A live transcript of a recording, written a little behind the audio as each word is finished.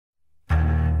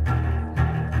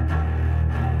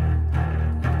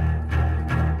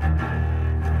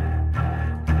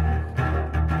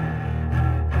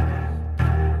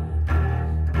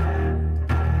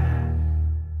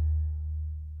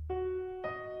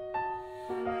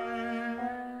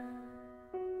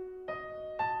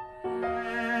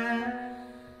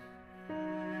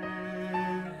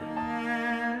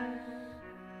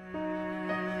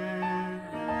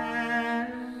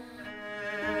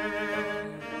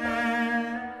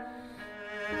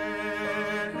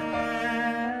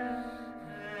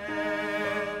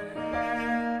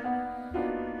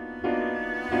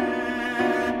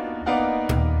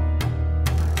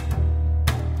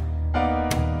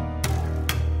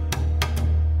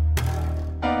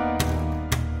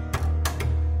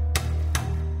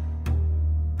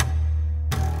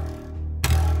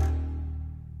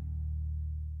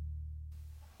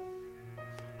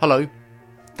Hello.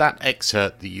 That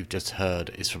excerpt that you've just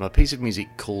heard is from a piece of music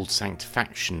called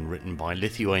Sanctifaction, written by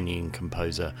Lithuanian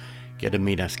composer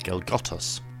Gediminas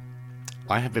Gelgotas.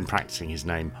 I have been practicing his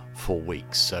name for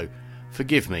weeks, so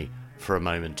forgive me for a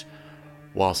moment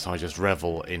whilst I just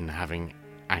revel in having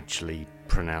actually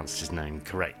pronounced his name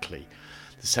correctly.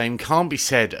 The same can't be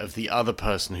said of the other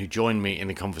person who joined me in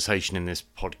the conversation in this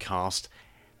podcast.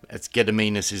 It's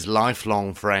Gediminas'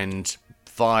 lifelong friend,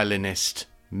 violinist,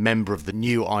 member of the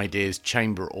New Ideas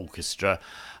Chamber Orchestra,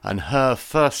 and her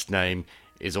first name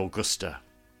is Augusta.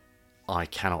 I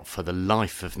cannot for the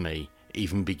life of me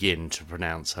even begin to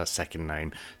pronounce her second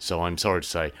name, so I'm sorry to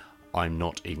say I'm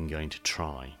not even going to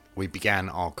try. We began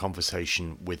our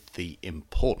conversation with the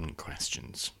important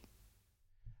questions.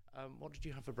 What did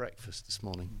you have for breakfast this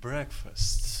morning?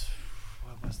 Breakfast?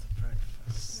 What was the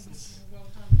breakfast?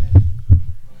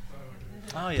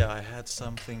 Oh yeah, I had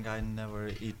something I never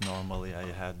eat normally. I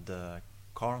had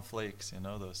cornflakes,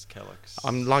 those Kellogg's.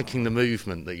 I'm liking the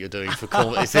movement that you're doing for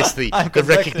corn. Is this the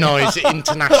recognised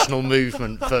international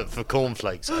movement for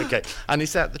cornflakes? Okay, and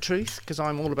is that the truth? Because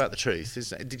I'm all about the truth.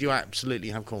 Did you absolutely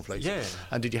have cornflakes? Yeah.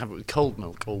 And did you have it with cold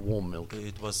milk or warm milk?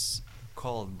 It was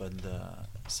cold, but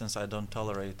since I don't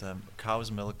tolerate cow's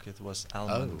milk, it was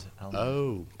almond.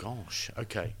 Oh, gosh.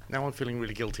 Okay. Now I'm feeling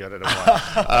really guilty. I don't know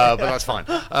why. But that's fine.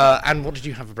 And what did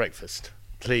you have for breakfast?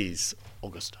 Please,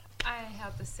 Augusta. I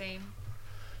had the same.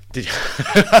 Did you?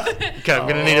 Okay, I'm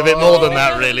going to need a bit more than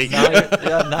that, really.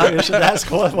 Now you should ask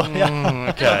what one.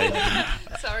 Okay.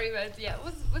 Sorry, but yeah,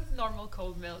 with normal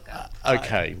cold milk.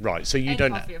 Okay, right. So you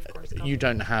don't coffee, of course, you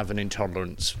don't have an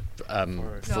intolerance for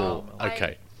No,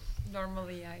 okay.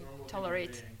 Normally I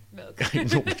tolerate milk.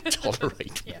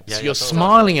 Tolerate. Yeah. So you're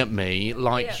smiling at me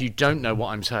like you don't know what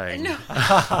I'm saying. No,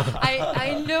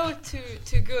 I know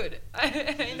too good.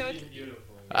 I know.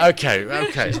 Okay.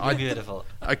 Beautiful.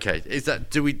 Okay. Is that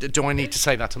do I need to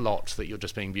say that a lot, that you're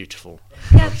just being beautiful?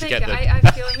 Yeah, thank you. I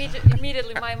feel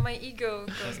immediately my ego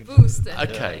goes boost.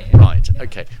 Okay, right.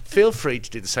 Okay. Feel free to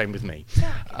do the same with me.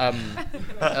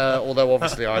 Although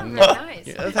obviously I'm not. Nice.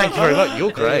 Yeah, thank you very much.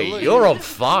 You're great. You're on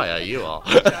fire. You are.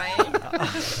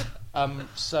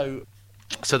 So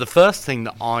the first thing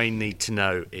that I need to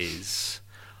know is,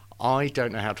 I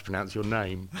don't know how to pronounce your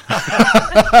name.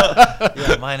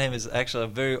 Yeah, my name is actually a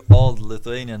very old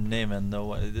Lithuanian name, and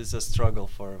it is a struggle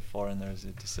for foreigners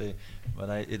to say, but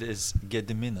it is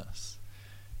Gediminas.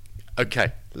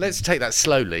 Okay, let's take that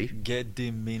slowly.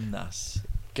 Gediminas.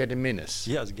 Gediminas.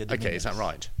 Yes, Gediminas. Okay, is that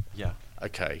right? Yeah.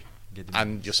 Okay. Gediminas.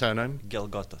 And your surname?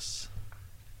 Gelgotas.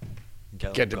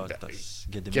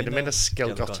 Gediminas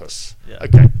Gelgotas. Yeah.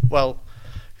 Okay. Well,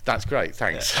 that's great.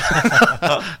 Thanks.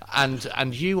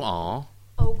 And you are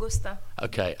Augusta.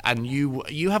 okay. And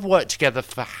you have worked together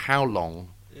for how long?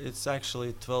 It's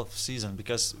actually 12th season,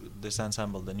 because this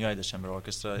ensemble, the New Ideas Chamber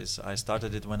Orchestra, I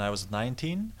started it when I was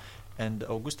 19, and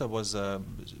Augusta was.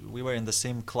 We were in the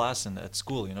same class at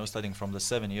school, studying from the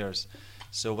 7 years.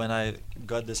 So when I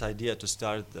got this idea to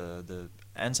start the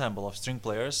ensemble of string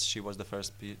players, she was the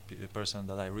first person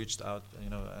that I reached out,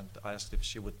 and asked if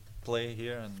she would play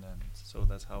here, and so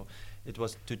that's how it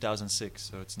was. 2006,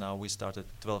 so it's now we started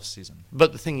 12th season.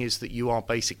 But the thing is that you are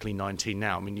basically 19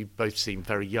 now. I mean, you both seem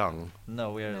very young.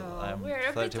 No, we're a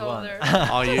bit 31. older.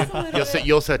 Are you?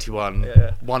 You're 31.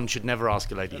 Yeah. One should never ask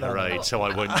a lady her age, so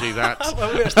I won't do that.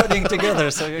 Well, we're studying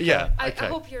together, so Yeah. I Okay.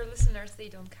 hope your listeners, they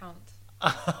don't count.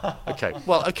 Okay.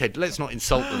 Well, okay. Let's not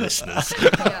insult the listeners.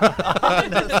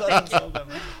 Yeah.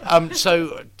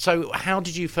 So how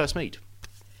did you first meet?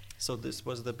 So this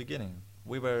was the beginning.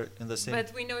 We were in the same.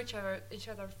 But we know each other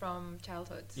from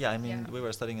childhood. Yeah, I mean, we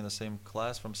were studying in the same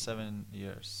class from 7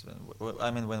 years.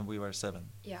 When we were 7.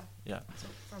 Yeah. Yeah. So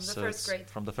from the first grade.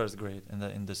 From the first grade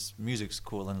in this music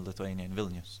school in Lithuania, in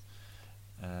Vilnius,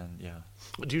 and yeah.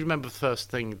 Do you remember the first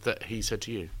thing that he said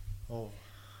to you? Oh,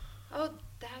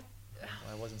 that.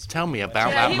 I wasn't. Tell me speaking about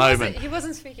much. that moment. He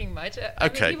wasn't speaking much. Okay. I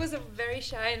mean, he was a very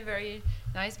shy and very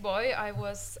nice boy. I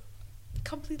was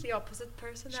completely opposite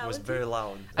personality. She was very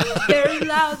loud. I was very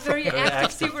loud, very Very active,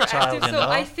 active super child, active. So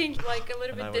I think like a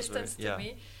little And I bit was very- distance yeah. to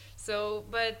me. So,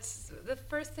 but the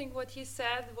first thing what he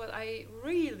said, what I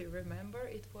really remember,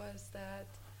 it was that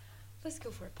let's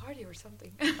go for a party or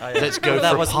something. Let's go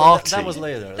that for a was party. That was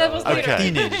later. That was later. Okay.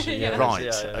 Teenage. Yeah. Right.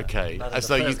 Yeah. Okay. Not in As the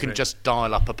though you first can grade. just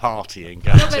dial up a party and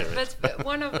go No, to it. but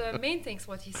one of the main things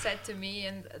what he said to me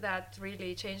and that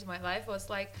really changed my life was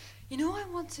like, I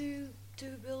want to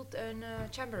build a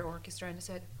chamber orchestra, and I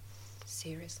said,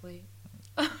 seriously?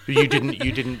 You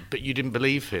didn't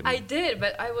believe him. I did,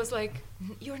 but I was like,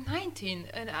 you're 19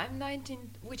 and I'm 19.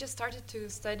 We just started to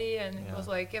study, and it Yeah. was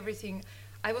like everything.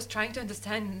 I was trying to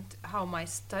understand how my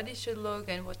study should look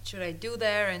and what should I do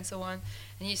there and so on.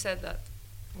 And he said that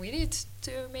we need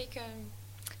to make a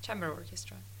chamber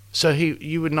orchestra. So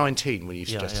you were 19 when you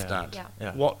suggested that.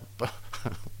 Yeah.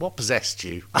 What possessed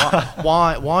you?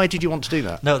 Why did you want to do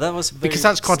that? No, that was Because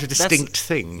that's quite a distinct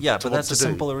thing. Yeah, to but want that's to a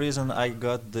do. simple reason I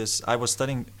got this. I was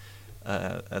studying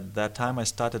at that time. I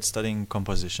started studying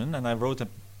composition, and I wrote a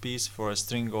piece for a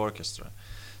string orchestra.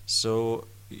 So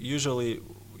usually,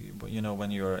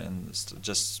 when you're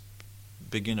just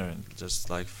beginner, just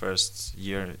like first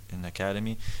year in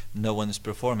academy, no one is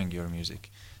performing your music.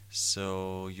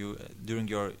 So you during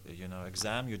your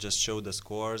exam, you just show the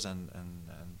scores and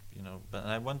but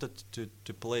I wanted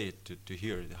to play it to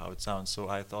hear how it sounds. So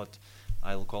I thought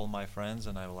I'll call my friends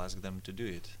and I will ask them to do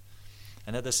it.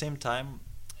 And at the same time,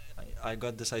 I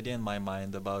got this idea in my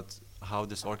mind about how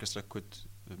this orchestra could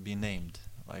be named,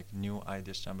 like New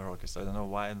Irish Chamber Orchestra. I don't know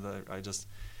why I just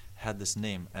had this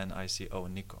name, NICO,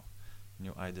 Nico,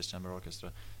 New Irish Chamber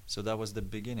Orchestra. So that was the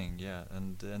beginning, yeah.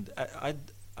 And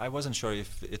I wasn't sure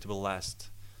if it will last,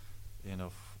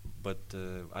 but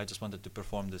I just wanted to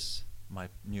perform my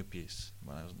new piece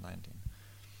when I was 19,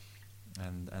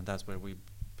 and that's where we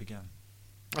began.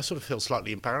 I sort of feel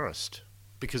slightly embarrassed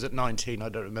because at 19 I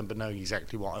don't remember knowing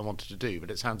exactly what I wanted to do, but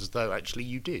it sounds as though actually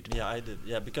you did. Yeah, I did.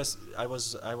 Yeah, because I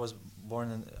was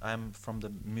born I'm from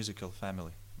the musical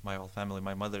family. My whole family.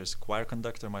 My mother is choir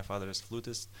conductor, my father is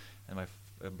flutist, and my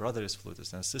brother is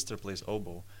flutist, and sister plays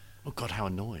oboe. Oh God, how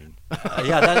annoying!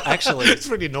 Yeah, that actually it's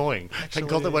really annoying. Thank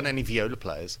God there Actually- weren't any viola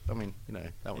players. I mean,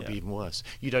 that would be Yeah. even worse.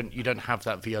 You don't have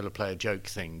that viola player joke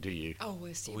thing, do you? Oh,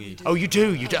 yes, We- we do. Oh, you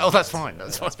do. You do. Oh, that's fine.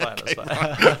 That's Yeah, fine. that's fine,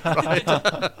 Okay,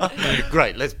 that's right.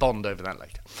 Great. Let's bond over that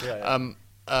later.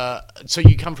 Yeah. So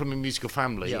you come from a musical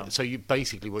family. Yeah. So what you're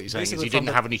saying is Basically you from didn't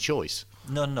the- have any choice.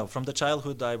 No. From the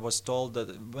childhood, I was told that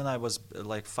when I was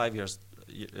like 5 years,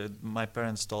 my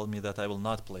parents told me that I will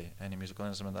not play any musical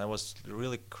instrument. I was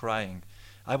really crying.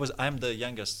 I'm the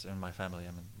youngest in my family.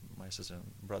 I mean, my sister and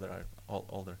brother are all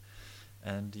older,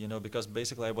 and because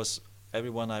basically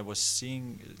everyone I was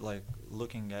seeing, like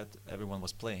looking at, everyone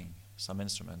was playing some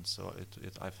instrument. So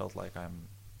I felt like I'm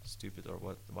stupid or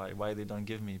what? Why they don't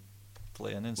give me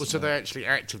play an instrument? Well, so they actually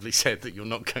actively said that you're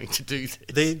not going to do this.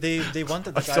 They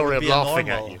wanted that I'm I sorry, would I'm be laughing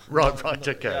a at normal. you. Right,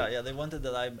 okay. Yeah. They wanted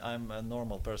that I'm a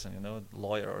normal person,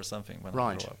 lawyer or something when I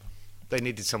Right. grow up. They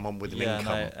needed someone with an Yeah,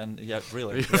 income.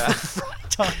 really.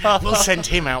 Yeah. We'll send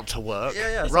him out to work.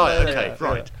 Yeah. Right. Yeah, Okay. yeah,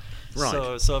 Right. yeah.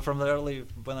 Right. So from the early,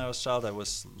 when I was a child, I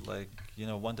was like,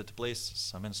 wanted to play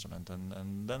some instrument,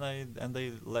 and then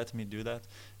they let me do that,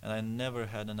 and I never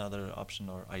had another option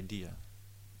or idea.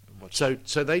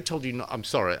 So they told you. I'm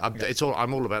sorry. Okay.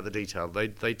 I'm all about the detail.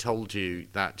 They told you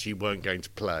that you weren't going to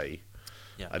play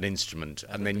Yeah. an instrument,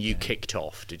 At and the then you beginning. kicked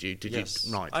off. Did you? Yes.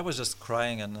 Right. I was just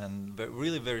crying and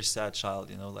really very sad child.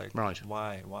 Like Right.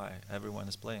 why everyone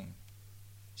is playing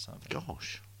something.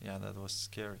 Gosh, Yeah, that was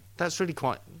scary. that's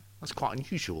quite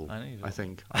unusual. Unusual. I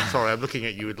think. I'm sorry. I'm looking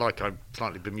at you like I'm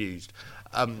slightly bemused.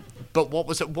 But what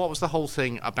was the whole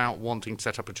thing about wanting to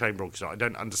set up a chamber orchestra? I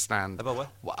don't understand. About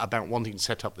what? About wanting to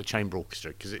set up the chamber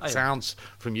orchestra, because it Oh, yeah. sounds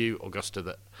from you, Augusta,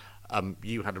 that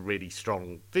you had a really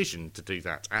strong vision to do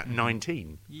that at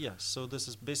 19. Yeah, so this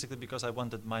is basically because I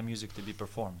wanted my music to be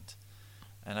performed.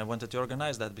 And I wanted to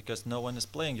organize that because no one is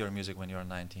playing your music when you're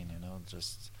 19,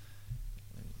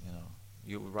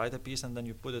 you write a piece and then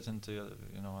you put it into,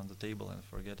 on the table and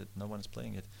forget it. No one is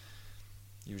playing it,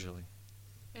 usually.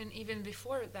 And even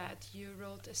before that, you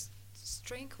wrote a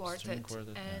string quartet,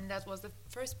 quartet, and yeah. that was the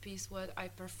first piece what I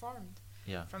performed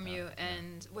Yeah. from yeah, you. yeah.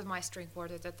 And with my string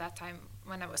quartet at that time,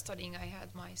 when I was studying, I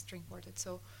had my string quartet.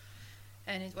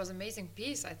 And it was an amazing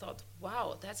piece. I thought,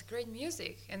 wow, that's great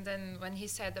music. And then when he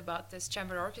said about this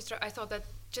chamber orchestra, I thought that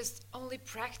just only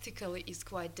practically is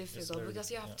quite difficult very-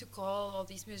 because you have yeah. to call all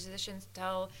these musicians,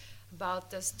 tell about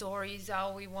the stories,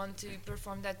 how we want to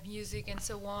perform that music and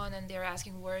so on. And they're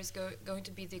asking where is going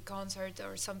to be the concert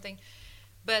or something.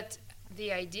 But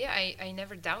the idea, I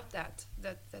never doubt that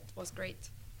was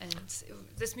great. And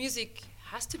this music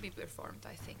has to be performed,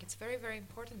 I think. It's very, very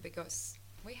important because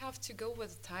we have to go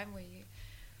with the time.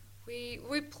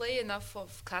 We play enough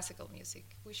of classical music.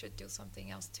 We should do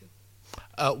something else too.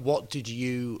 What did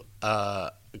you?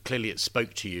 Clearly, it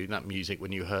spoke to you, that music,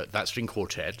 when you heard that string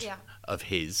quartet Yeah. of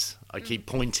his. I keep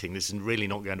pointing. This is really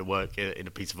not going to work in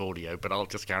a piece of audio, but I'll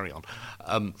just carry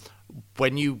on.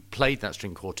 When you played that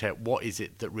string quartet, what is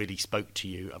it that really spoke to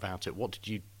you about it? What did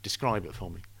you describe it for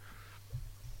me?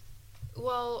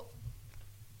 Well,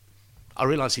 I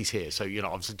realise he's here, so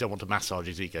obviously don't want to massage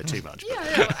his ego too much. Yeah,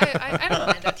 no, I don't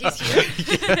mind that he's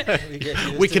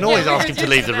here. We can always ask him to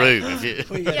leave the that. room. If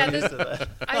you... Yeah,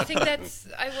 I think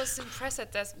I was impressed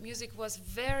at that music was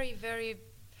very, very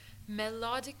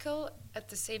melodical, at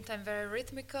the same time very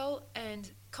rhythmical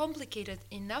and complicated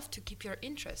enough to keep your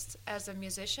interest as a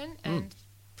musician and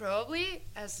probably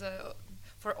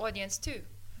for audience too.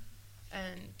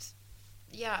 And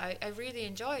yeah, I really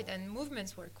enjoyed, and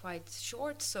movements were quite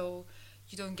short, so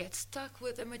you don't get stuck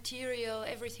with the material.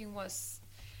 Everything was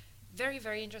very,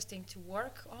 very interesting to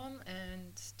work on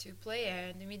and to play,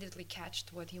 and immediately catch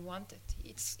what he wanted.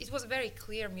 It was a very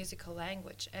clear musical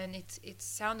language, and it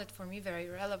sounded for me very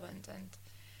relevant, and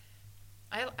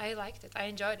I liked it. I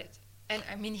enjoyed it. And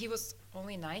I mean, he was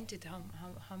only 90.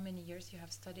 How many years you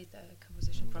have studied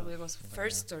composition? Probably was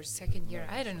first or second year.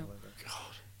 I don't know.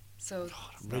 God. So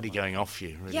I'm really going off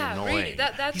you. Really yeah, annoying. really.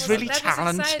 That He's was, really that was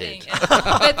talented.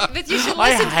 exciting. But you should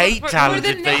I listen hate for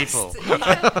talented the next. people. Yeah.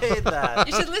 I hate that.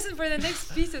 You should listen for the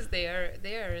next pieces. They are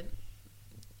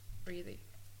really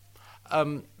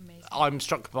amazing. I'm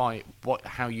struck by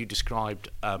how you described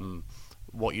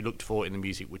what you looked for in the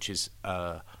music, which is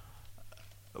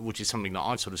something that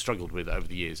I've sort of struggled with over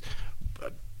the years.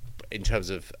 In terms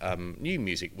of new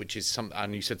music, which is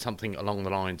and you said something along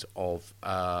the lines of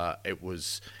it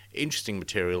was interesting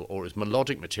material or it was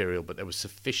melodic material, but there was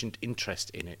sufficient interest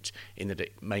in it, in that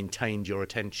it maintained your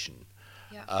attention.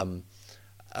 Yeah.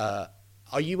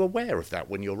 Are you aware of that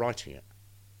when you're writing it?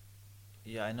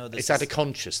 Yeah, I know this. Is that a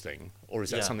conscious thing, or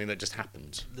is that Yeah. something that just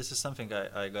happens? This is something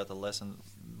I got a lesson,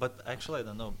 but actually I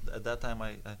don't know. At that time,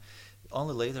 I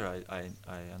only later I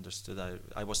understood.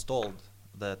 I was told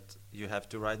that you have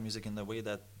to write music in a way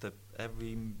that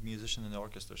every musician in the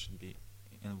orchestra should be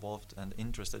involved and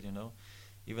interested.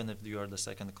 Even if you are the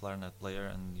second clarinet player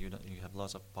and you have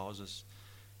lots of pauses.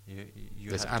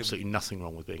 There's absolutely nothing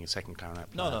wrong with being a second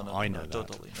clarinet player. No, I know that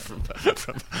totally.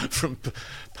 from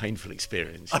painful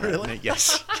experience. Oh, really?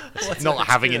 Yes. What's Not that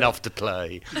having experience? enough to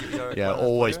play. You're a Yeah, clarinet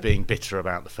always player? being bitter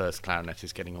about the first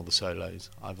clarinetist getting all the solos.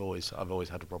 I've always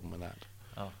had a problem with that.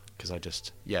 Oh.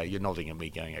 Because you're nodding at me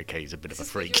going, okay, he's a bit This of a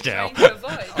is what freak you're now. trying to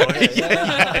avoid.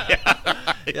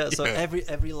 Yeah, so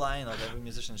every line of every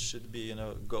musician should be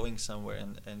going somewhere,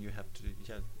 and you have to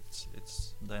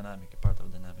it's dynamic, a part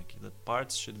of dynamic. The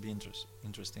parts should be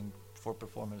interesting for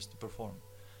performers to perform.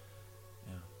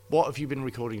 Yeah. What have you been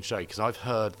recording today? Because I've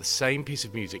heard the same piece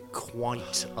of music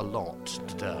quite a lot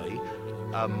today.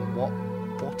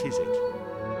 What is it?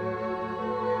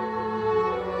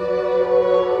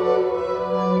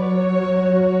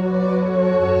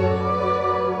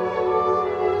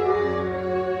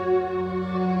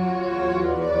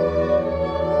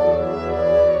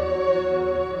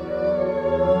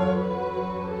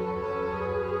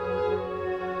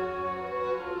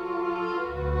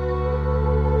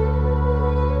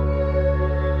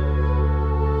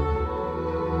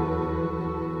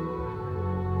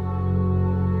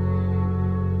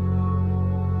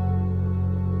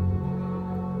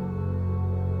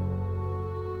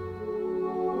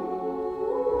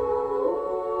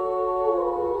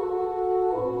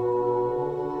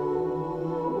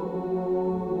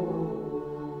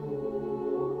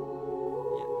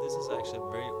 This is actually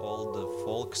a very old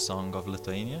folk song of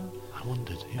Lithuania, I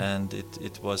wondered. Yeah. and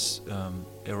it was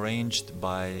arranged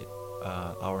by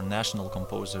our national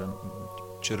composer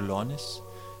Čiurlionis.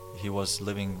 He was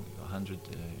living 100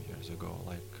 years ago.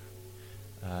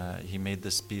 He made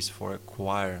this piece for a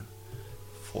choir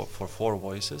for 4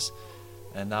 voices,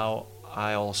 and now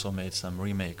I also made some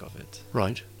remake of it.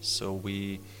 Right. So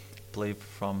we play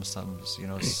from some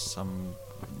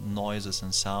noises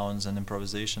and sounds and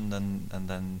improvisation, and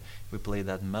then we play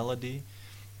that melody,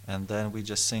 and then we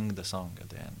just sing the song at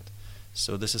the end.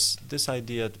 So this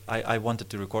idea. I wanted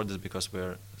to record this because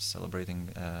we're celebrating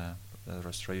the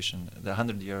restoration, the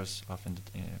 100 years of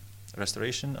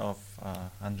restoration of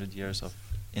 100 years of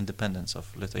independence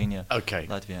of Lithuania, Okay.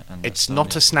 Latvia, and It's Estonia.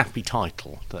 not a snappy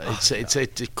title.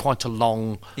 It's quite a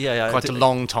long, quite a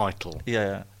long title.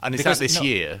 Yeah. And is Because- that this no,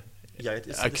 year? Yeah,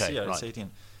 it's Okay, this year. It's right.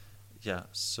 18. Yeah.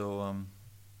 So.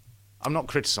 I'm not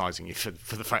criticising you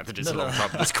for the fact that it's No, a long no.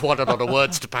 time. There's quite a lot of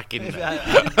words to pack in there.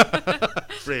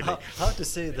 Really. How to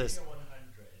say this?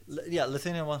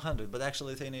 Lithuania 100, but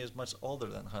actually Lithuania is much older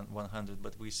than 100.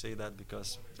 But we say that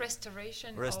because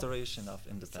Restoration of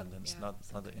independence, yeah, not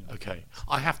the independence. Okay.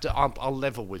 I have to. I'll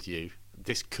level with you.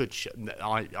 This could.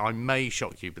 I may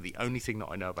shock you, but the only thing that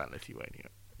I know about Lithuania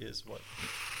Is what?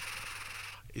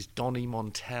 is Donny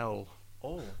Montel.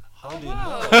 Oh, how Oh, do you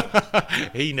wow. know?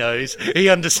 He knows. He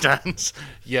understands.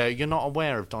 Yeah, you're not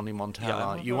aware of Donny Montel, Yeah,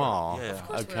 I'm are you? aware. Are. Yeah, yeah. Of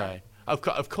course we Okay.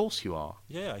 Of course you are.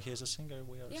 Yeah, he's a singer.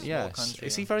 We are a small Yes. country.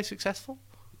 Is he very successful?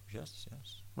 Yes,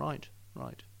 yes. Right.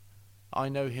 I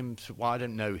know him. Well, I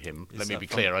don't know him. Is Let me that be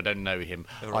from clear. I don't know him.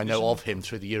 I know Eurovision? of him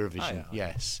through the Eurovision.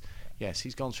 yeah. Yes.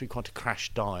 He's gone through quite a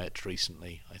crash diet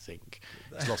recently. I think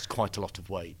he's lost quite a lot of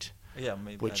weight, Yeah,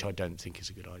 maybe. which I don't think is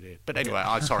a good idea. But anyway,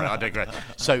 I'm sorry. I digress.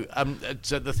 So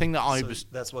the thing that I So was,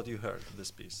 that's what you heard.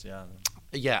 This piece,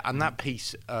 yeah. and that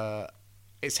piece,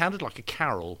 it sounded like a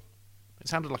carol. It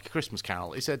sounded like a Christmas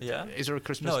carol. Is there a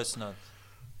Christmas? No, it's not.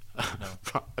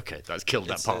 No. Okay, that's killed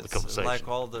that part of the conversation. Like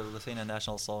all the Lithuanian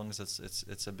national songs,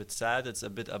 it's a bit sad. It's a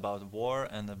bit about war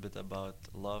and a bit about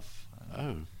love.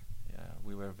 And yeah,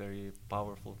 we were a very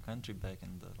powerful country back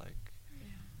in the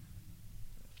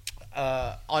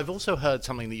I've also heard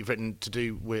something that you've written to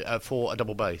do with for a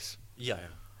double bass. Yeah.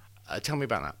 Tell me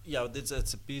about that. Yeah,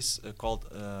 it's a piece called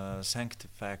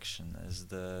Sanctifaction. Is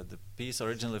the piece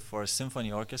originally for a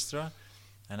symphony orchestra,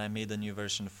 and I made a new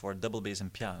version for double bass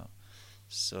and piano.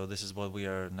 So this is what we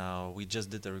are now. We just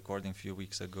did a recording a few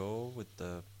weeks ago with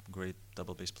the great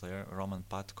double bass player Roman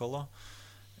Patkolo,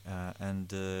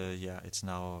 and it's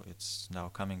now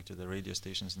coming to the radio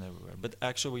stations and everywhere. But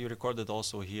actually, we recorded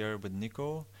also here with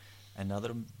Nico,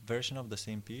 another version of the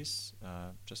same piece,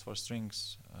 just for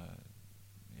strings.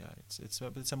 It's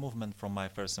a movement from my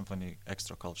first symphony,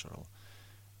 Extra Cultural,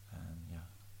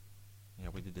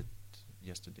 and we did it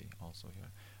yesterday also here.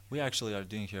 We actually are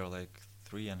doing here like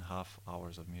 3.5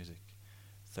 hours of music,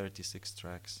 36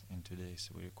 tracks in 2 days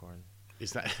we recorded.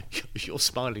 Is that you're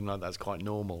smiling like that's quite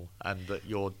normal, and that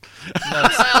you're?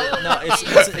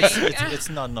 It's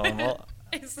not normal.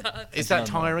 Is that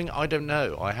tiring? I don't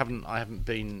know. I haven't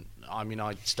been. I mean,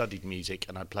 I studied music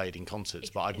and I played in concerts,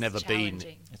 but I've never been.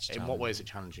 In what way is it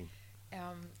challenging?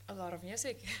 A lot of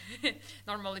music.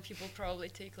 Normally, people probably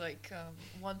take like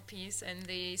one piece and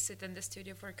they sit in the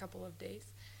studio for a couple of days,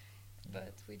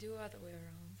 but we do other way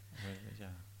around. Yeah.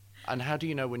 And how do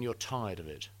you know when you're tired of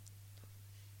it?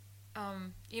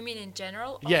 You mean in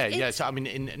general? Yeah. So I mean,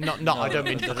 I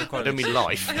don't mean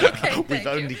life. Okay, We've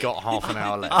only got half an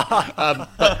hour left.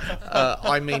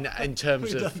 I mean, in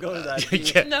terms of don't go to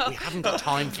that No. we haven't got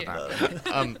time for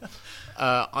that.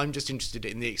 I'm just interested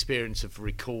in the experience of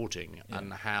recording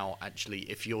and how actually,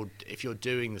 if you're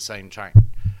doing the same track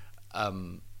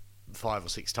 5 or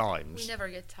 6 times, We never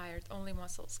get tired. Only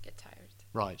muscles get tired.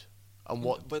 right? And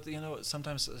what? But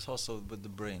sometimes it's also with the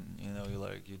brain.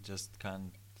 You just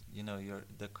can't. You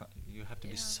have to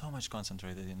be so much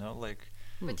concentrated.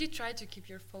 But you try to keep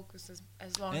your focus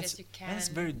as long as you can. And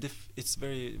it's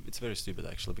very stupid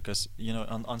actually, because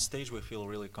on stage we feel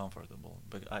really comfortable,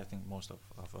 but I think most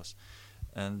of us,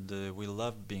 and we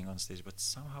love being on stage. But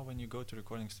somehow when you go to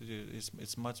recording studio,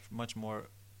 it's much more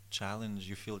challenge.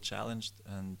 You feel challenged,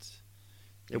 and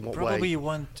In what probably way? you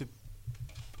want to.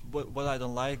 What I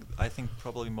don't like, I think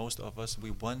probably most of us,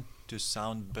 we want to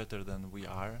sound better than we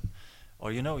are,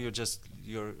 or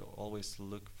you're always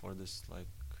look for this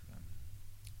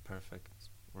perfect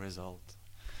result.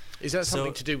 Is that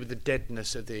something to do with the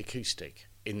deadness of the acoustic?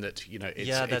 In that,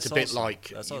 it's a bit also- like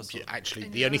that's also- actually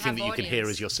And the you only don't thing have that you can hear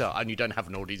audience. is yourself, and you don't have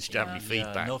an audience. You don't have any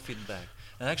feedback. Yeah, no feedback.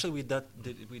 And actually,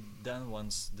 we done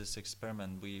once this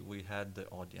experiment. We had the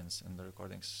audience in the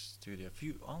recording studio,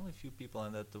 only a few people,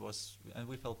 and and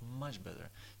we felt much better,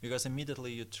 because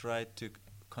immediately you try to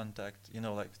contact,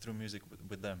 through music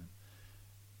with them.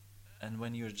 And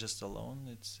when you're just alone,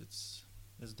 it's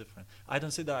different. I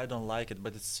don't say that I don't like it,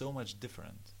 but it's so much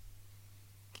different.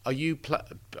 Are you?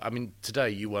 I mean, today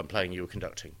you weren't playing; you were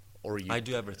conducting, or are you? I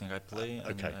do everything. I play,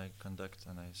 okay. and I conduct,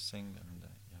 and I sing, and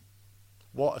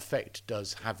What effect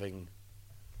does having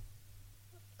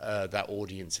that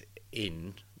audience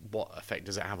in? What effect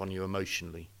does it have on you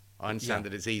emotionally? I understand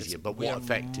that it's easier, but what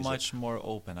effect is it? Much more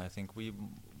open. I think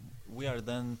we are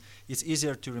then. It's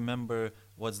easier to remember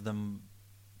what's the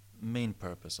main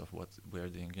purpose of what we are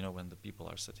doing. When the people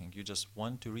are sitting, you just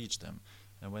want to reach them.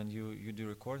 And when you do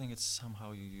recording, it's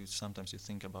somehow you sometimes you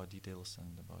think about details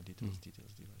and about details.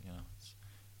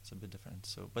 It's a bit different.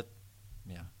 So, but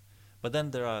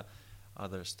then there are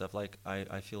other stuff. Like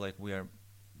I feel like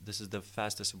this is the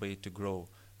fastest way to grow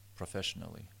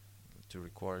professionally, to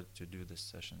record, to do these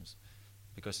sessions,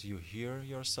 because you hear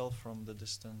yourself from the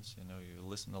distance. You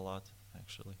listen a lot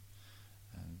actually,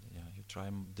 and you try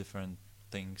different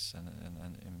things and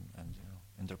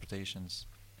interpretations.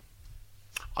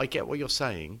 I get what you're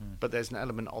saying, but there's an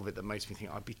element of it that makes me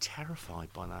think I'd be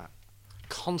terrified by that.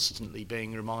 Constantly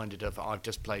being reminded of I've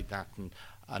just played that,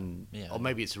 or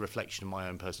maybe it's a reflection of my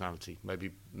own personality.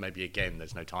 Maybe again,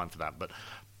 there's no time for that.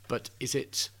 But is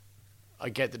it? I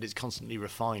get that it's constantly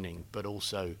refining, but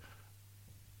also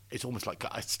it's almost like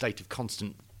a state of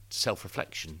constant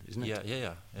self-reflection, isn't it?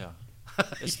 Yeah.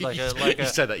 It's you like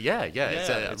said that. Yeah.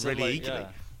 It's a really eagerly.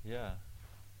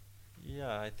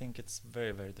 Yeah, I think it's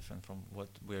very, very different from what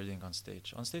we're doing on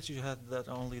stage. On stage, you had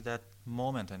only that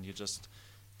moment, and you just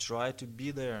try to be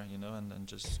there, and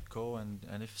just go. And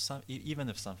if even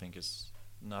if something is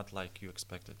not like you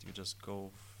expected, you just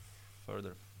go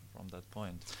further from that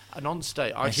point. And on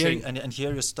stage, and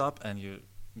here you stop and you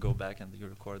go back and you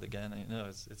record again. And,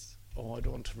 it's. Oh, I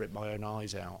don't want to rip my own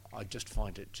eyes out. I just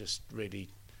find it just really.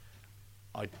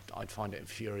 I'd find it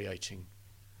infuriating.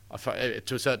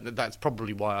 To a certain, that's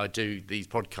probably why I do these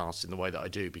podcasts in the way that I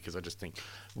do, because I just think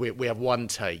we have one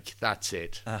take, that's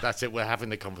it, we're having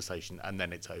the conversation and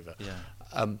then it's over.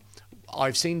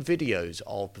 I've seen videos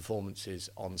of performances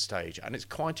on stage, and it's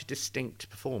quite a distinct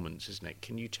performance, isn't it?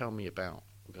 Can you tell me about,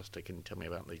 Augusta,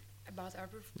 about our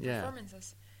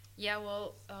performances? Yeah,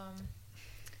 well,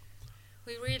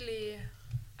 we really,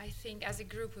 I think as a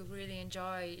group, we really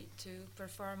enjoy to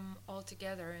perform all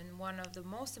together. And one of the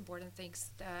most important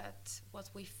things that what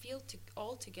we feel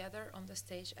all together on the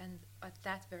stage and at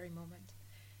that very moment,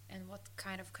 and what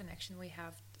kind of connection we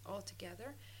have all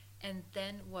together, and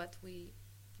then what we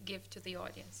give to the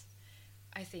audience.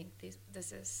 I think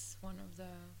this is one of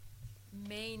the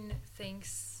main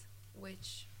things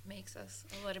which makes us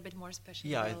a little bit more special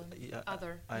than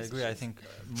other I agree. I think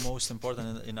most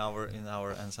important in our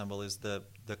ensemble is the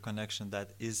connection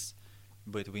that is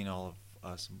between all of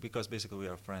us, because basically we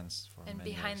are friends for and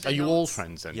many behind years. the Are you notes. all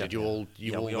friends then? Yeah, Did you all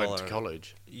went to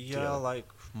college? Yeah, together? like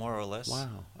more or less.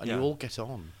 Wow. And you all get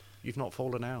on? You've not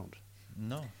fallen out?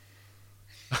 No.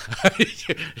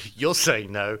 You're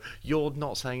saying no. You're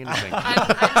not saying anything.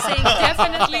 I'm saying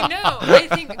definitely no.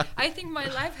 I think my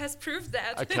life has proved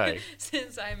that. Okay.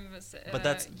 Since I'm. But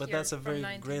that's a from very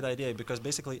 19. great idea, because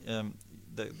basically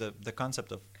the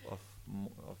concept of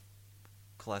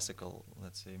classical,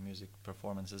 let's say, music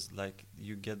performances, like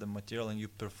you get the material and you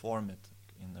perform it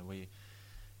in a way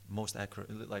most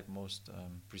accurate, like most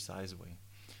precise way.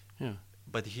 Yeah.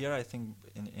 But here, I think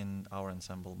in our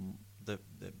ensemble, the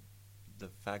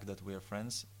fact that we are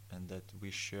friends and that we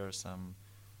share some,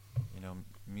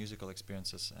 musical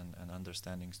experiences and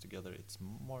understandings together, it's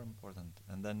more important.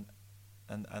 And then,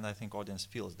 and I think audience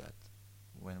feels that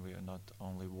when we are not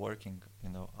only working,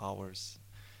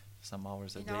 some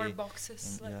hours a day. In our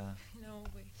boxes,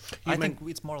 I think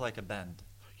it's more like a band.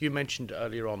 You mentioned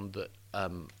earlier on that,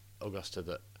 Augusta,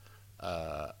 that,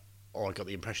 or I got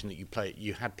the impression that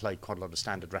you had played quite a lot of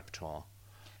standard repertoire.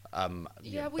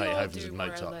 We all Beethoven's do, and more or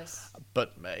Mozart. less.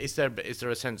 But is there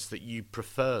a sense that you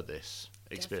prefer this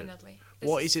experience? Definitely.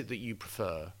 What is it that you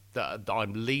prefer? That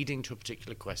I'm leading to a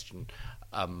particular question,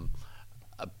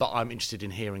 but I'm interested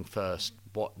in hearing first.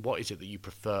 What is it that you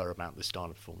prefer about this style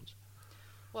of performance?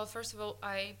 Well, first of all,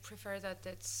 I prefer that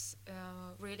it's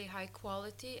really high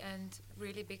quality and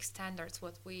really big standards,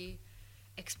 what we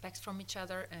expect from each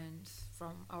other and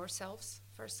from ourselves,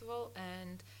 first of all,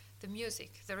 and the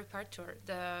music, the repertoire,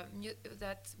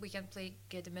 that we can play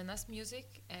Gediminas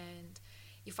music, and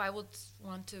if I would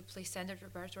want to play standard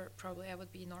repertoire, probably I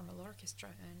would be normal orchestra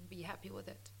and be happy with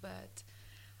it. But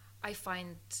I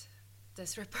find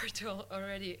this repertoire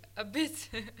already a bit,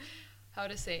 how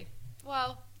to say,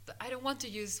 well, I don't want to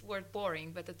use word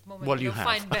boring, but at the moment you'll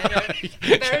find better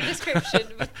description.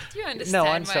 But you understand. No,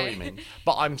 I understand what you mean.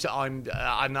 But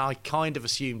and I kind of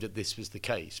assumed that this was the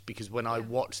case, because when I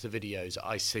watch the videos,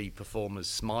 I see performers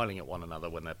smiling at one another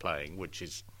when they're playing, which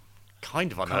is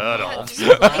kind of unheard of.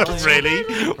 Really?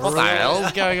 What the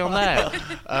hell's going on there?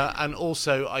 And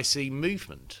also, I see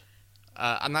movement.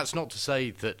 And that's not to say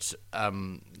that,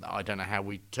 I don't know how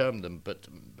we term them, but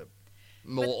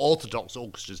more orthodox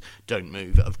orchestras don't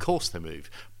move. Of course they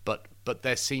move, but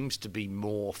there seems to be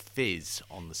more fizz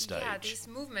on the stage. Yeah, these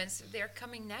movements, they're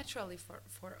coming naturally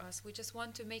for us. We just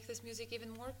want to make this music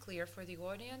even more clear for the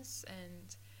audience,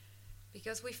 and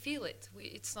because we feel it.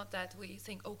 It's not that we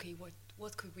think, okay,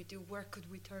 what could we do? Where could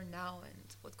we turn now?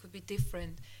 And what could be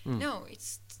different? No,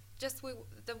 it's just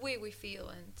the way we feel,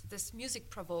 and this music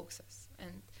provokes us,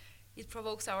 and it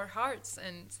provokes our hearts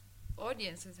and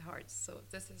audience's hearts. So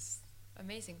this is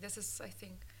amazing. This is, I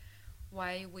think,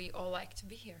 why we all like to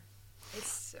be here.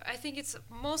 I think it's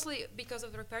mostly because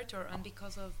of the repertoire and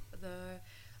because of the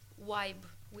vibe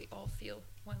we all feel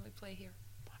when we play here.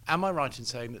 Am I right in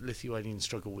saying that Lithuanians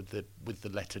struggle with the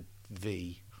letter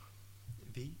V?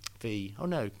 V. Oh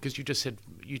no, because you said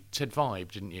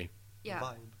vibe, didn't you? Yeah.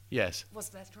 Vibe. Yes. Was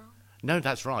that wrong? No,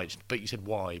 that's right. But you said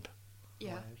vibe.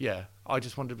 Yeah. Yeah, I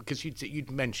just wondered, because you'd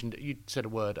said a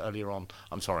word earlier on.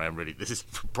 I'm sorry, this is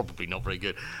probably not very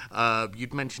good.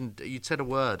 You'd said a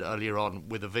word earlier on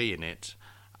with a V in it,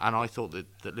 and I thought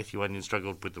that Lithuanian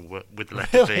struggled with the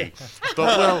letter V.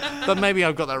 But maybe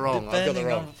I've got that wrong.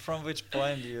 Depending on from which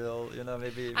point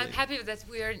maybe. I'm happy that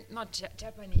we are not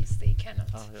Japanese. They cannot.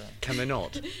 Oh, yeah. Can they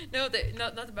not? No,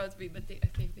 not about V, but I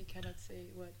think they cannot say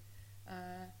what.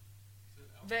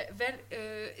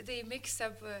 They mix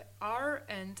up R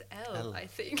and L, I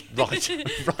think. Right.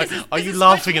 Are you is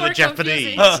laughing at much the more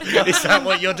Japanese? confusing. Is that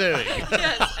what you're doing?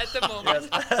 Yes, at the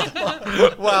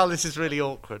moment. Wow, this is really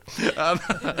awkward.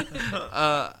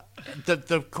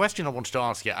 The question I wanted to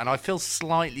ask you, and I feel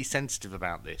slightly sensitive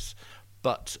about this,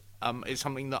 but it's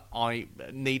something that I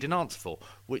need an answer for,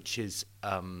 which is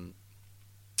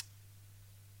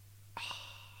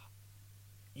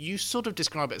you sort of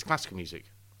describe it as classical music.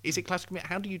 Is it classical music?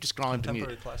 How do you describe the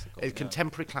music? Classical. Yeah.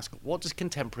 Contemporary classical. What does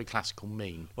contemporary classical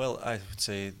mean? Well, I would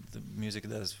say the music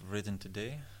that is written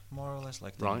today, more or less,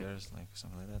 like 10 years, like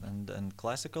something like that. And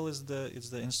classical is the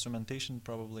instrumentation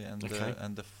probably, and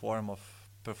the form of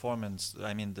performance.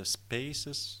 I mean, the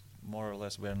spaces, more or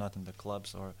less. We're not in the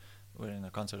clubs, or we're in the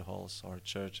concert halls or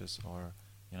churches, or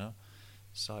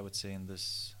So I would say in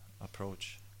this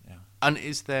approach, yeah. And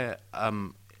is there,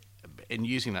 in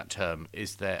using that term,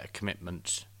 is there a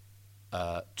commitment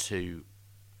to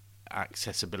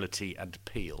accessibility and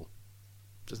appeal?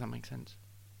 Does that make sense?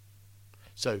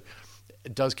 So,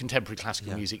 does contemporary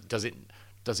classical music, does it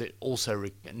also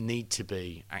need to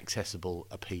be accessible,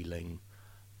 appealing,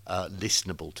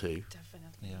 listenable to?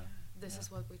 Definitely. Yeah. This is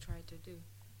what we try to do.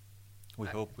 We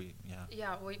hope we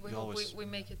hope we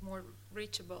make it more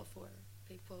reachable for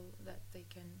people that they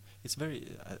can. It's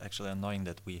very actually annoying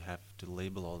that we have to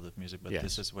label all the music, but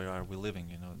this is where are we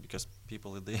living, because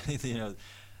people,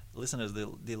 listeners,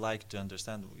 they like to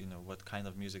understand, what kind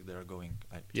of music they are going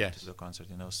to the concert,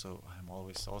 So I'm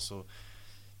always also,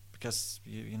 because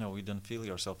we don't feel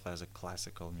yourself as a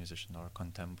classical musician or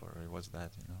contemporary. What's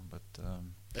that, But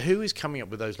who is coming up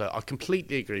with those? I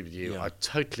completely agree with you. I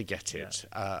totally get it,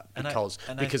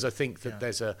 because I think that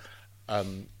there's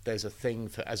a thing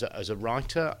for as a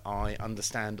writer. I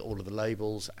understand all of the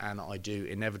labels, and I do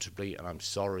inevitably, and I'm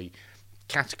sorry,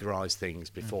 categorize things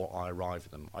before I arrive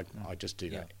at them. I just do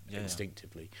that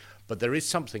instinctively. But there is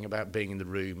something about being in the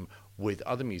room with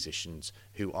other musicians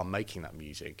who are making that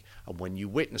music, and when you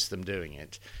witness them doing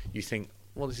it, you think,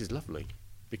 well, this is lovely,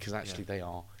 because actually they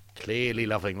are clearly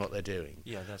loving what they're doing.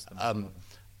 Yeah, that's the most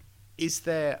Is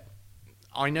there?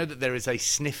 I know that there is a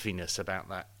sniffiness about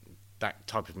that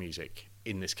type of music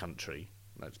in this country.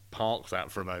 Let's park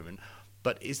that for a moment.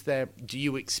 But do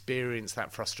you experience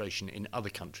that frustration in other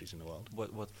countries in the world?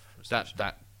 What frustration?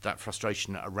 That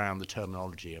frustration around the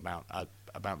terminology, about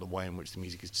the way in which the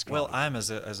music is described. Well, I'm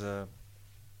as a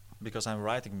because I'm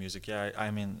writing music. Yeah,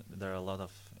 I mean there are a lot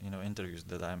of interviews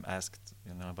that I'm asked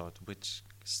about which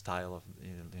style of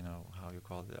how you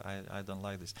call it. I don't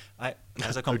like this.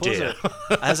 As a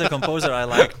composer, I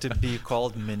like to be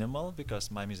called minimal,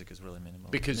 because my music is really minimal.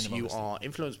 Because you are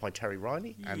influenced by Terry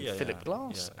Riley and Philip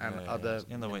Glass and other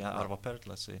in the way Arvo Pärt,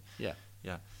 let's say. Yeah.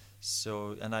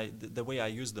 So the way I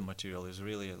use the material is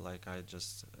really like I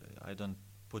don't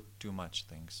put too much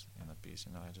things in a piece.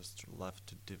 I just love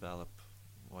to develop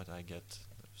what I get.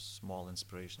 Small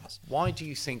inspirations. Why do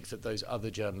you think that those other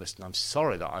journalists, and I'm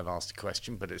sorry that I've asked a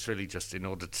question, but it's really just in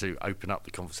order to open up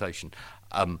the conversation,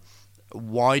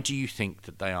 why do you think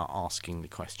that they are asking the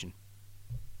question?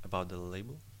 About the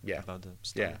label? Yeah. About the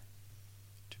style? Yeah.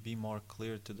 To be more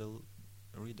clear to the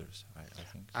readers, I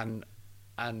think.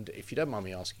 And if you don't mind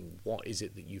me asking, what is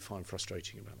it that you find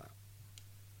frustrating about that?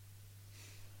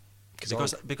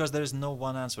 Because there is no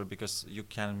one answer, because you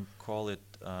can call it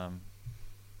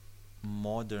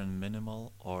modern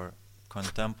minimal or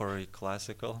contemporary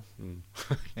classical.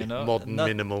 Modern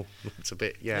minimal. It's a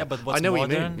bit but what's I know modern?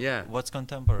 What you mean. Yeah. What's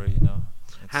contemporary?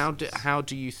 How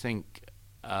do you think,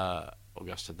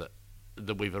 Augusta,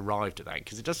 that we've arrived at that?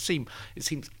 Because it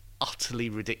seems utterly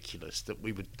ridiculous that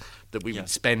we would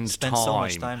spend time so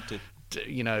much time to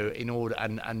in order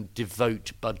and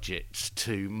devote budgets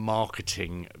to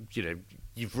marketing.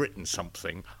 You've written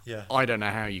something. Yeah. I don't know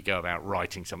how you go about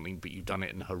writing something, but you've done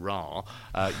it, and hurrah!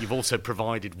 You've also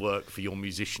provided work for your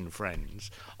musician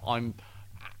friends.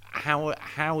 How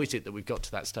is it that we've got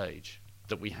to that stage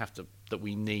that we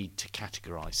need to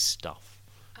categorise stuff?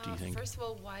 Do you think? First of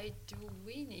all, why do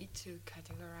we need to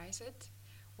categorize it?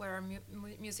 Where are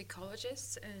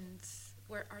musicologists, and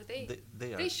where are they?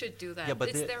 They should do that. Yeah, but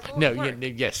it's their whole work.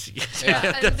 Yes.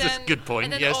 Yeah. That's a good point.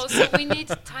 And then yes. also we need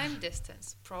time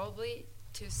distance, probably,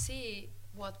 to see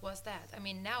what was that. I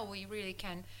mean, now we really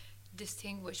can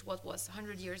distinguish what was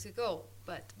 100 years ago,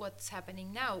 but what's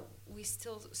happening now, we're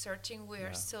still searching,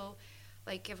 we're still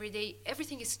like every day,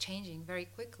 everything is changing very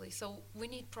quickly. So we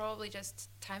need probably just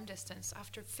time distance.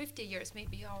 After 50 years,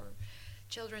 maybe our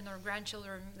children or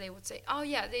grandchildren, they would say, "Oh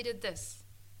yeah, they did this.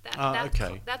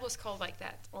 That was called like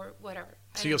that," or whatever.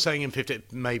 So you're saying in 50,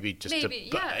 maybe just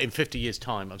in 50 years'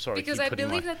 time. I'm sorry, because I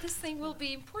believe that this thing will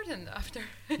be important after.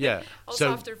 Yeah. Also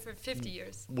so after 50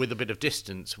 years. With a bit of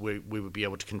distance, we would be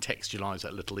able to contextualize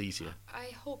that a little easier.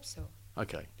 I hope so.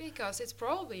 Okay. Because it's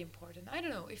probably important. I don't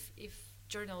know if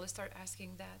journalists start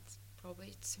asking that. Probably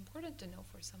it's important to know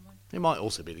for someone. It might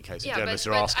also be the case that journalists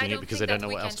are asking it because they don't know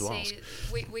what else to ask.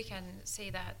 We can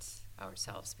say that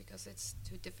ourselves because it's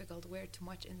too difficult. We're too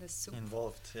much in the soup.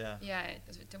 Involved, yeah. Yeah,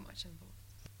 it's too much involved.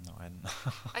 No, I don't know.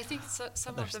 I think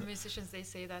some of the musicians, they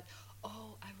say that,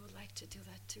 "Oh, I would like to do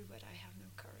that too, but I have no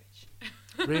courage."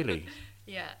 Really?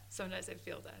 Yeah, sometimes I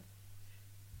feel that.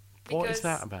 What is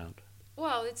that about?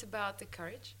 Well, it's about the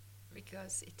courage,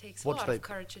 because it takes a lot of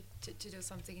courage to do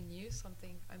something new,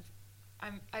 something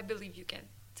I believe you can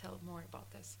tell more about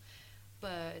this.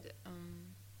 But,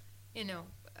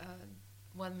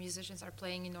 when musicians are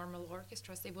playing in normal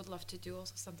orchestras, they would love to do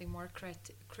also something more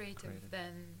creative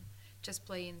than just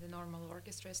play in the normal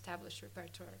orchestra established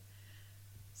repertoire.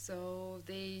 So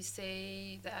they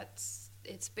say that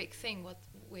it's a big thing what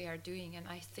we are doing, and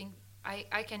I think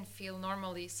I can feel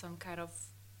normally some kind of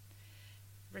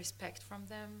respect from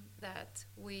them that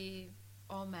we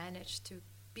all managed to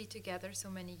be together so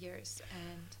many years.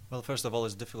 And well, first of all,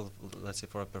 it's difficult, let's say,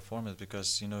 for a performance,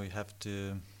 because you have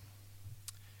to.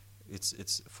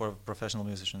 It's for professional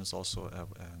musicians also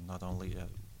not only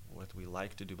what we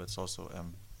like to do, but it's also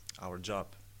our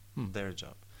job, their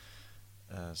job.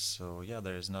 So yeah,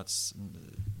 there is not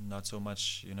so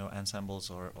much ensembles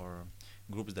or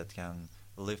groups that can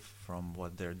live from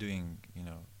what they're doing.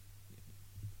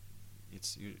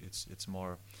 It's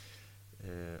more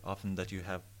often that you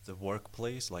have the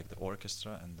workplace, like the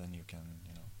orchestra, and then you can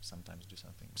sometimes do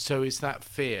something. So is that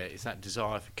fear, is that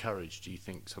desire for courage, do you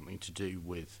think something to do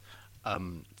with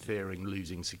fearing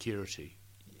losing security?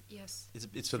 Yes.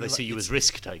 It's so they see you as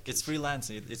risk takers. It's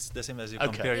freelancing. It's the same as you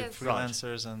compare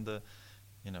freelancers and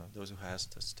those who has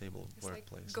the stable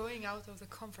workplace. Like going out of the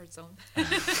comfort zone. From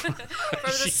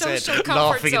the social said,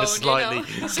 comfort laughing zone,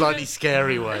 in a slightly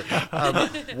scary way.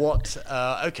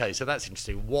 Okay, so that's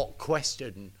interesting. What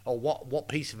question or what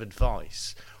piece of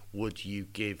advice would you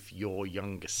give your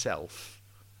younger self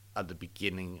at the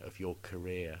beginning of your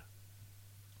career?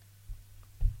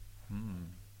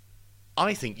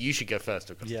 I think you should go first,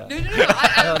 Augusta. Yeah. No.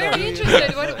 I'm very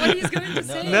interested what he's going to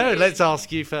say. No, let's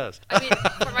ask you first. I mean,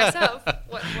 for myself,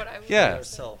 what I would Yeah.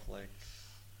 Yourself, like.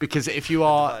 Because if you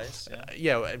are, advice,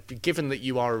 given that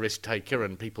you are a risk taker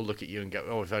and people look at you and go,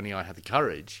 "Oh, if only I had the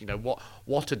courage,"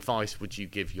 what advice would you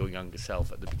give your younger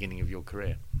self at the beginning of your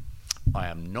career? I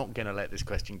am not going to let this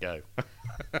question go.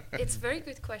 It's a very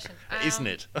good question. Isn't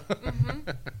it?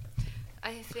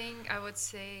 I think I would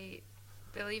say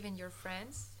believe in your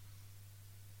friends.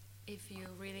 If you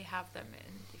really have them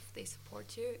and if they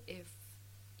support you, if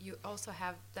you also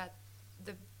have the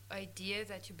idea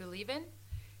that you believe in,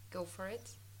 go for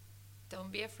it.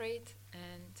 Don't be afraid,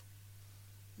 and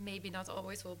maybe not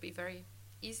always will be very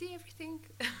easy, everything,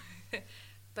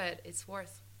 but it's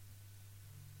worth.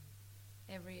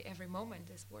 Every moment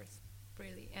is worth,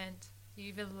 really, and you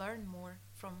even learn more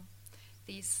from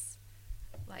these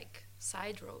like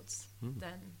side roads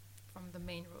than from the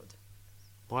main road.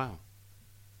 Wow.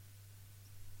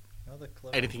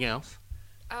 Anything else?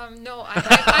 No,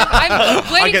 I'm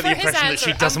waiting I get for the his impression that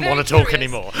answer. she doesn't I'm want to very talk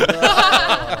curious. anymore.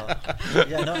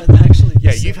 Actually.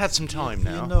 Yeah, you've had some time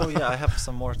now. I have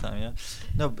some more time. Yeah.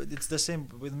 No, but it's the same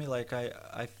with me. Like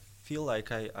I feel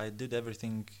like I did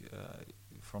everything.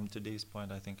 From today's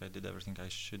point, I think I did everything I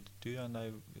should do, and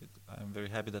I'm very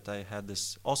happy that I had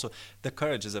this. Also, the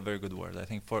courage is a very good word. I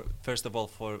think first of all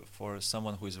for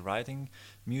someone who is writing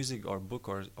music or book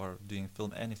or doing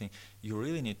film, anything, you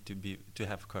really need to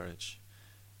have courage,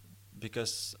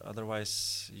 because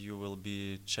otherwise you will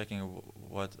be checking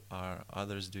what are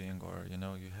others doing, or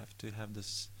you have to have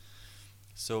this.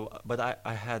 So, but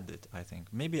I had it. I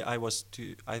think maybe I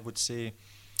would say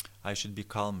I should be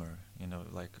calmer.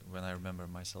 Like when I remember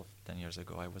myself 10 years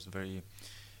ago, I was very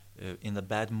in a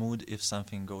bad mood if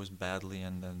something goes badly,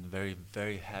 and then very,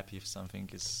 very happy if something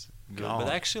is good. God,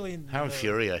 but actually, how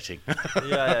infuriating!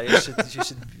 You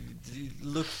should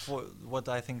look for what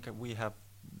I think we have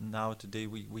now today.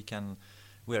 We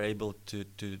are able to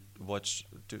watch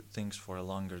things for a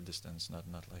longer distance,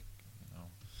 not like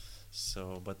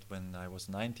So, but when I was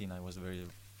 19, I was very.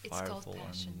 It's called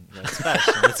passion. It's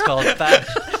passion. It's called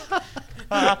passion.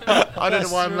 I don't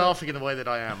know why I'm laughing in the way that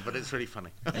I am, but it's really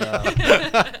funny.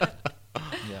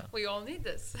 Yeah. We all need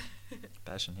this.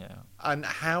 Passion, yeah. And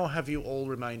how have you all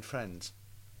remained friends?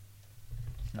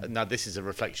 Now, this is a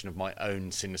reflection of my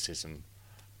own cynicism,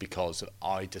 because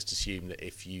I just assume that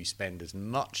if you spend as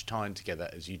much time together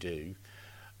as you do,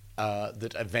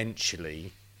 that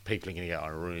eventually people are going to go, I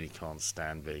really can't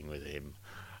stand being with him.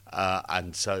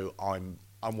 And so I'm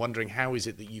wondering, how is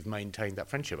it that you've maintained that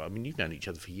friendship? I mean, you've known each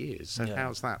other for years, so Yeah.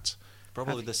 how's that?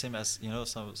 Probably the same as,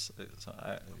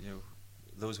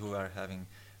 those who are having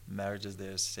marriages,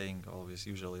 they're saying always,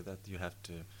 usually, that you have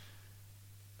to,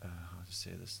 how to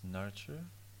say this, nurture.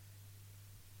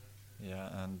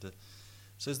 Yeah, and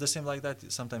so it's the same like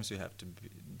that. Sometimes you have to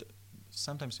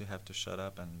sometimes you have to shut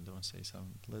up and don't say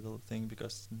some little thing,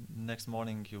 because next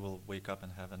morning you will wake up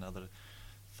and have another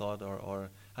thought, or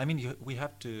I mean, we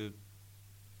have to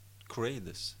create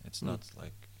this. It's not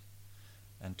like,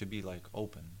 and to be like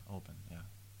open, yeah.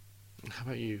 How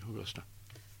about you, Augusta?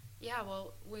 Yeah,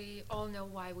 well, we all know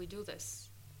why we do this,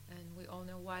 and we all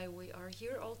know why we are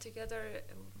here all together,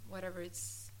 whatever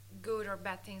it's good or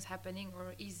bad things happening,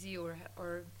 or easy or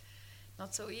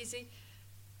not so easy.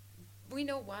 We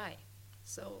know why,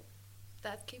 so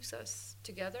that keeps us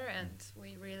together, and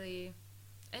we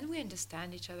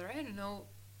understand each other. I don't know,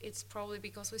 it's probably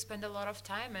because we spend a lot of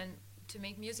time, and to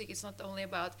make music, it's not only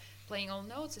about playing all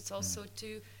notes, it's also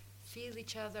to feel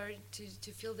each other,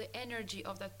 to feel the energy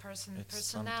of that person, It's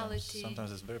personality.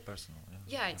 Sometimes it's very personal.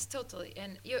 Yeah, it's totally,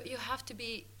 and you have to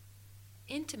be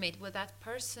intimate with that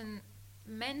person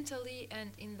mentally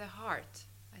and in the heart.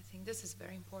 I think this is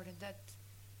very important, that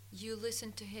you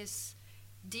listen to his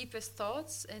deepest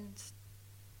thoughts, and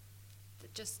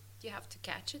just you have to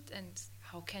catch it. And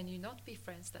how can you not be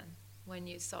friends then, when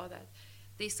you saw that?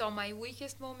 They saw my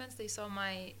weakest moments, they saw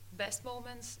my best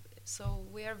moments, so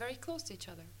we are very close to each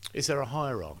other. Is there a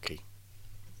hierarchy?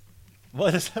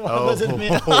 What does it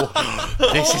mean?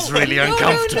 This is really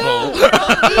uncomfortable.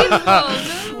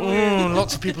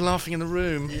 Lots of people laughing in the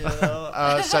room.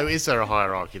 So is there a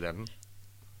hierarchy then?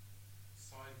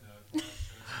 Side note,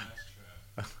 maestro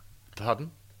is maestro.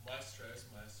 Pardon? Maestro is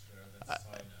maestro, that's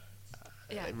side note.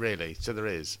 Yeah. Really? So there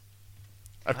is?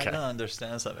 I Okay. don't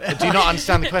understand something. Do you not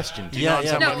understand the question? Do you not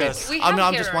understand No, what I mean? because we I'm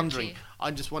have just hierarchy.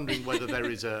 wondering whether there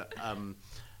is a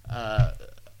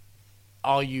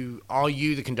are you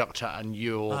the conductor and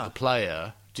you're the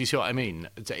player? Do you see what I mean?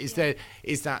 Is there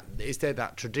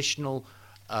that traditional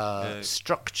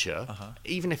structure,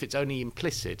 even if it's only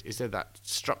implicit? Is there that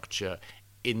structure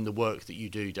in the work that you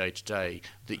do day to day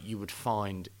that you would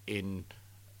find in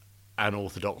an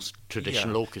orthodox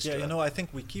traditional orchestra? Yeah, I think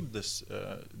we keep this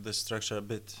structure a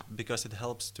bit because it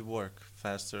helps to work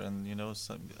faster, and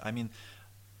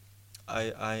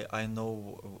I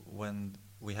know when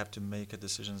we have to make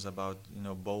decisions about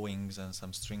bowings and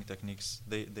some string techniques,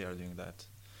 they are doing that,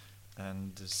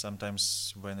 and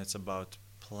sometimes when it's about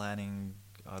planning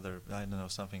other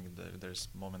something, there's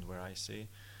a moment where I say,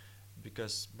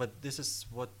 but this is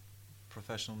what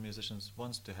professional musicians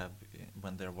wants to have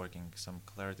when they're working, some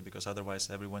clarity, because otherwise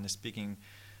everyone is speaking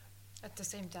At the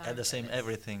same time. at the same and it's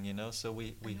everything, so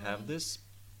we have annoying. this,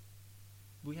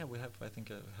 we have I think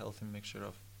a healthy mixture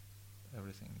of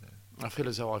everything there. I feel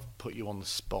as though I've put you on the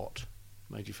spot,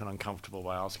 made you feel uncomfortable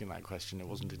by asking that question. It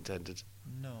wasn't intended.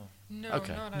 No, No,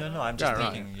 Okay. not at no, all. I'm just Yeah,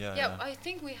 right. thinking, Yeah, I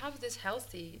think we have this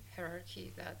healthy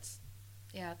hierarchy that,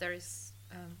 there is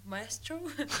maestro,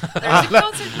 there's a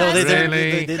concert No, they master. don't.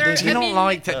 Really? There- Do you I not mean,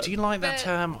 like that? Do you like that but-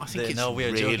 term? I think They- it's no, we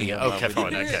are really joking about okay. it.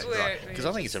 Fine, okay, We're- right. we're Because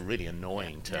I think it's a just- really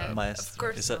annoying term. Yeah. maestro. Of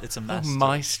course It's a Oh, master.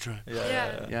 maestro.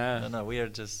 Yeah. No, we are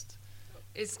just.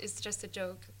 It's just a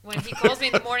joke. When he calls me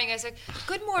in the morning, I say,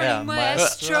 "Good morning, Yeah,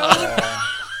 maestro."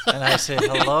 And I say,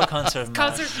 hello, concert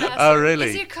Concert master. master. Oh, really?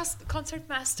 Is your concert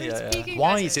master Yeah, yeah. speaking?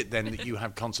 Why I is say, it then that you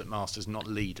have concert masters, not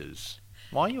leaders?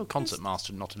 Why are you a concert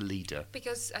master, not a leader?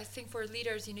 Because I think for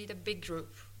leaders you need a big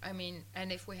group. I mean,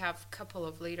 and if we have a couple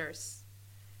of leaders,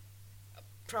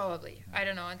 probably. I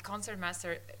don't know. And concert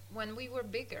master, when we were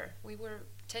bigger,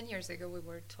 10 years ago, we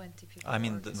were 20 people. I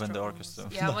mean, orchestra when the almost. orchestra-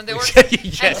 Yeah, when the Yes.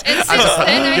 orchestra. And since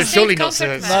then, I You're say surely not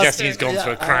concert suggesting master. he's gone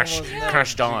through a Yeah, crash I was-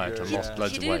 crash diet and Yeah. lost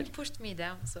loads He of didn't weight. push me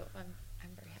down, so I'm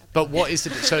very happy. But what is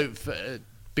it? So,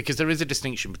 because there is a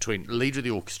distinction between leader of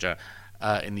the orchestra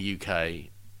in the UK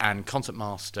and concert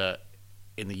master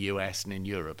in the US and in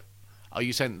Europe. Are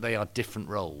you saying that they are different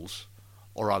roles,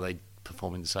 or are they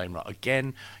performing the same role?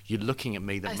 Again, you're looking at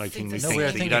me, that I making think me the No, think we are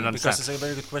that you thinking don't because understand. it's a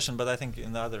very good question, but I think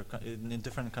in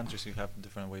different countries you have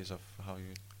different ways of how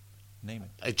you name it.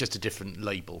 It's just a different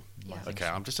label. Yeah. I think Okay,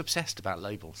 so. I'm just obsessed about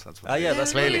labels. That's what. Ah, it yeah, is.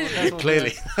 that's clearly, really- that's what clearly.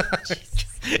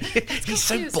 He's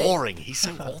so confusing. boring. He's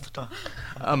so orthodox.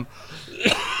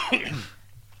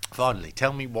 Finally,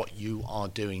 tell me what you are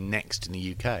doing next in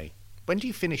the UK. When do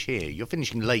you finish here? You're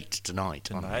finishing late tonight,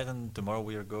 aren't Tonight and tomorrow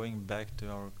we are going back to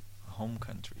our home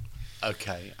country. you?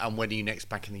 Okay, and when are you next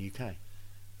back in the UK?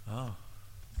 Oh.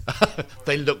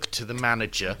 They look to the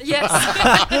manager, Yes.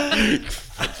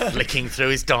 flicking through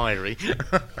his diary. I'm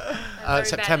very bad at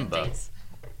September. dates.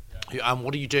 And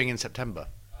what are you doing in September?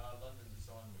 London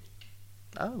Design Week.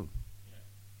 Oh, Yeah.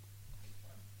 It's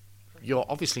fun. you're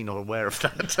obviously not aware of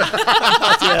that.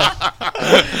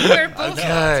 We're both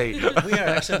Okay. We are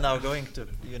actually now going to,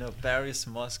 Paris,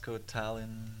 Moscow,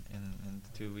 Tallinn in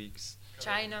 2 weeks.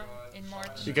 China in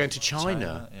March. You're going to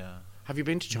China? Yeah. Have you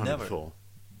been to China Never. before?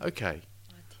 Okay.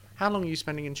 How long are you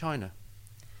spending in China?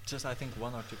 Just I think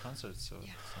 1 or 2 concerts. So.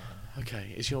 Yeah.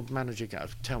 Okay. Is your manager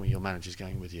tell me your manager's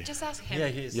going with you? Just ask him. Yeah,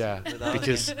 he's. Yeah, without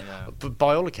because him, yeah.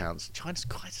 by all accounts, China's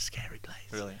quite a scary place.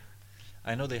 Really.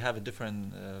 I know they have a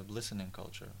different listening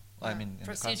culture. I mean, in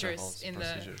Procedures the concert halls, in the-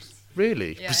 procedures.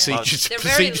 Really? Yeah, Procedures. They're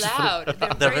very procedures for- loud.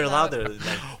 They're very loud. They're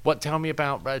like, What? Tell me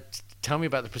about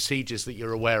the procedures that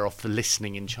you're aware of for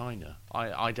listening in China.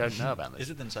 I don't know about this. is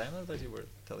it in China that you were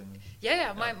telling me?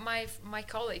 Yeah. My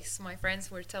colleagues, my friends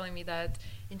were telling me that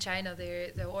in China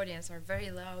the audience are very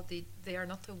loud. They are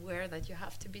not aware that you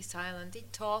have to be silent. They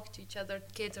talk to each other.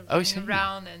 Kids are Oh, is running it?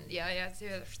 around and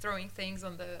they're throwing things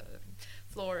on the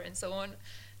floor and so on.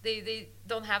 They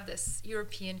don't have this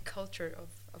European culture of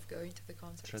going to the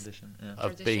concerts. Tradition. Yeah.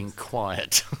 Of being traditions.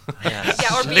 quiet. Yeah.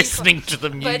 Yeah, or being listening to the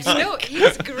But music.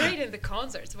 he's great in the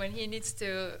concerts when he needs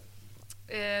to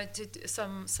do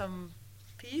some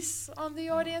peace on the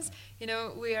audience.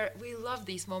 We love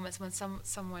these moments when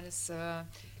someone is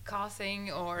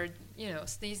coughing or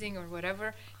sneezing or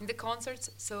whatever in the concerts.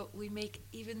 So we make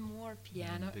even more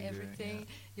piano, Bigger, everything.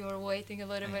 yeah. You're waiting a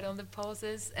little bit on the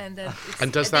pauses, and then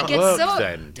And does they that get work so,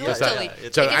 then? Totally. Does that-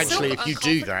 It so They get actually, if you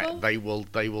do that, uncomfortable.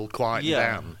 they will quieten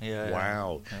Yeah, down. yeah, yeah.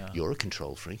 Wow, Yeah. you're a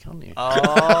control freak, aren't you? Oh,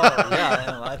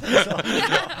 yeah, I think so.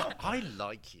 I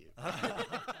like you.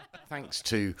 Thanks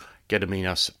to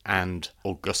Gediminas and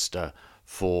Augusta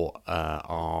for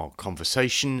our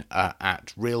conversation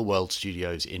at Real World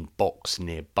Studios in Box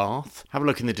near Bath. Have a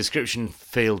look in the description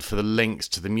field for the links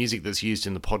to the music that's used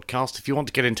in the podcast. If you want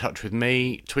to get in touch with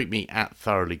me, tweet me at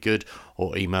thoroughlygood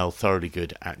or email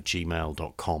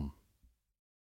thoroughlygood@gmail.com.